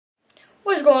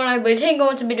but today I'm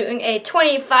going to be doing a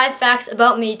 25 facts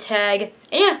about me tag.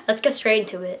 And yeah, let's get straight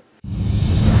into it.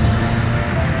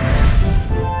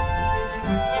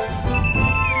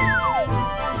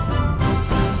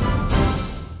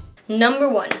 Number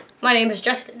 1, my name is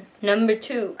Justin. Number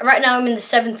 2, right now I'm in the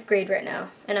 7th grade right now,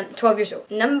 and I'm 12 years old.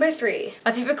 Number 3,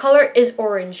 my favorite color is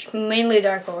orange, mainly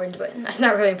dark orange, but that's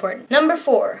not really important. Number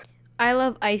 4, I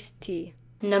love iced tea.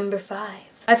 Number 5,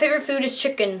 my favorite food is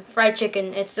chicken, fried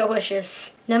chicken. It's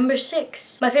delicious. Number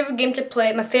 6, my favorite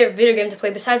video game to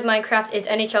play besides Minecraft is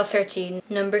NHL 13.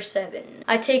 Number 7,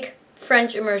 I take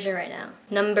French immersion right now.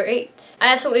 Number 8,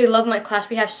 I absolutely love my class.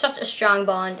 We have such a strong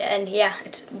bond, and yeah,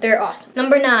 they're awesome.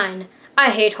 Number 9, I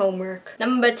hate homework.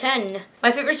 Number 10,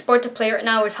 my favorite sport to play right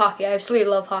now is hockey. I absolutely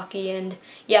love hockey, and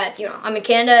yeah, you know, I'm in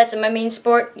Canada, it's my main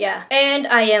sport, yeah. And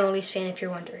I am a Leafs fan, if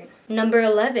you're wondering. Number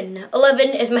 11. 11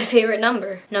 is my favorite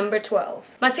number. Number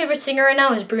 12. My favorite singer right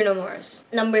now is Bruno Mars.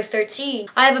 Number 13.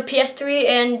 I have a PS3,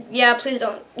 and yeah, please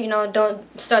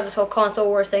don't start this whole console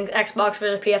wars thing. Xbox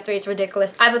versus PS3, it's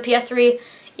ridiculous. I have a PS3,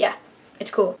 yeah,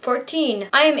 it's cool. 14.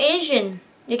 I am Asian.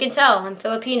 You can tell, I'm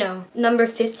Filipino. Number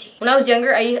 15. When I was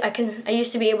younger, I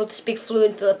used to be able to speak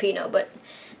fluent Filipino, but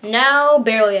now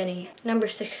barely any. Number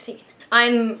 16.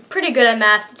 I'm pretty good at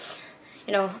math.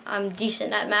 You know, I'm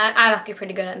decent at math. I'm actually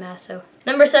pretty good at math, so.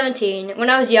 Number 17. When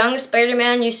I was young,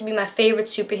 Spider-Man used to be my favorite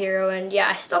superhero, and yeah,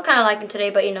 I still kind of like him today,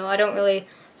 but you know, I don't really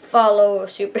follow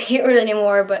superheroes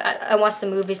anymore, but I watch the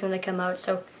movies when they come out,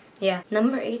 so yeah.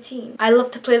 Number 18. I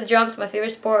love to play the drums, my favorite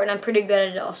sport, and I'm pretty good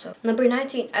at it also. Number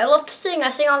 19. I love to sing.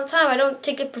 I sing all the time. I don't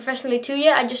take it professionally too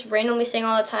yet. I just randomly sing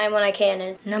all the time when I can.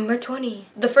 And number 20.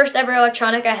 The first ever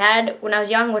electronic I had when I was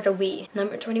young was a Wii.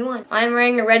 Number 21. I'm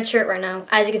wearing a red shirt right now.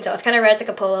 As you can tell, it's kind of red. It's like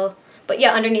a polo. But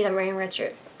yeah, underneath I'm wearing a red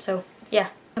shirt. So yeah.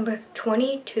 Number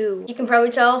 22. You can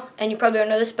probably tell, and you probably don't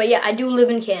know this, but yeah, I do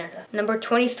live in Canada. Number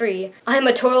 23. I'm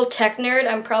a total tech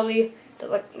nerd. I'm probably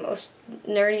the most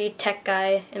nerdy tech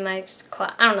guy in my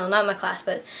class. I don't know, not my class,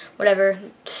 but whatever.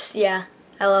 Just, yeah,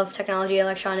 I love technology,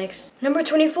 electronics. Number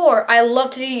 24, I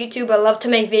love to do YouTube. I love to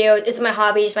make videos. It's my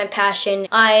hobby, it's my passion.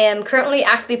 I am currently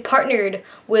actually partnered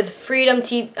with Freedom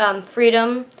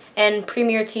and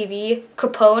Premier TV,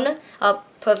 Capone. I'll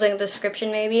put a link in the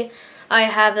description maybe. I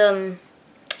have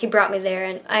he brought me there,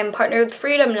 and I'm partnered with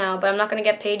Freedom now, but I'm not going to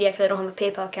get paid yet because I don't have a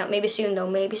PayPal account. Maybe soon, though.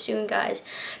 Maybe soon, guys.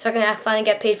 So I can finally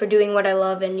get paid for doing what I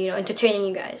love and, you know, entertaining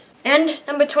you guys. And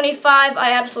number 25,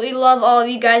 I absolutely love all of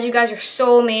you guys. You guys are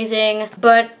so amazing.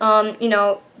 But, you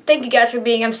know, thank you guys for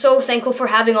being. I'm so thankful for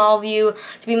having all of you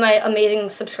to be my amazing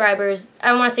subscribers. I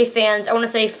don't want to say fans. I want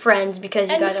to say friends because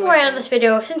you guys are my friends. And before I end this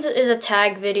video, since it is a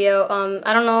tag video,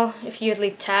 I don't know if you usually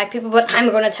tag people, but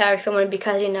I'm going to tag someone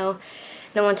because, you know,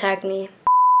 no one tagged me.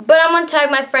 But I'm going to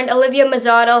tag my friend Olivia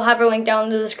Mazada. I'll have her link down in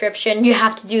the description. You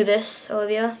have to do this,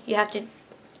 Olivia. You have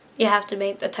to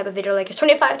make that type of video like it's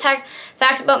 25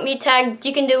 facts about me tag.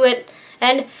 You can do it.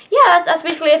 And yeah, that's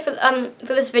basically it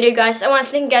for this video, guys. I want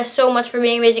to thank you guys so much for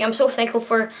being amazing. I'm so thankful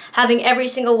for having every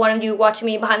single one of you watching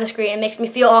me behind the screen. It makes me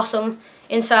feel awesome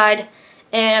inside.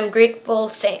 And I'm grateful,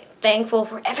 thankful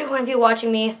for every one of you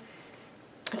watching me.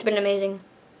 It's been amazing.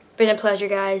 It's been a pleasure,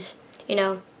 guys. You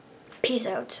know, peace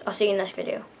out. I'll see you in the next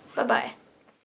video. Bye-bye.